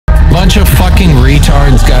bunch of fucking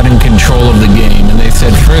retards got in control of the game, and they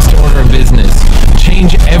said, first order of business,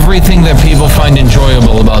 change everything that people find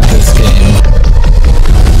enjoyable about this game.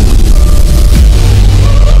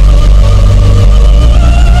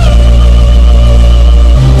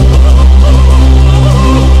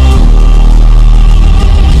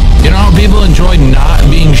 People enjoy not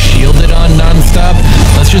being shielded on nonstop.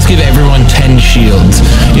 Let's just give everyone 10 shields.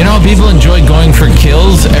 You know how people enjoy going for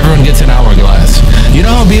kills? Everyone gets an hourglass. You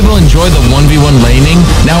know how people enjoy the 1v1 laning?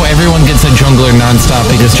 Now everyone gets a jungler nonstop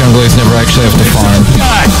because junglers never actually have to farm.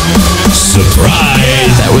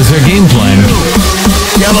 Surprise! That was their game plan.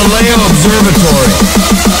 Galileo Observatory.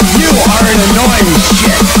 You are an annoying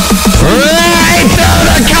shit. Right through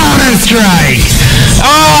the Counter-Strike!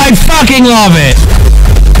 Oh, I fucking love it!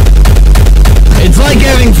 It's like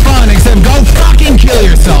having fun, except go fucking kill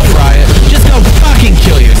yourself, Riot. Just go fucking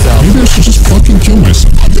kill yourself. Maybe I should just fucking kill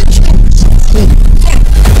myself.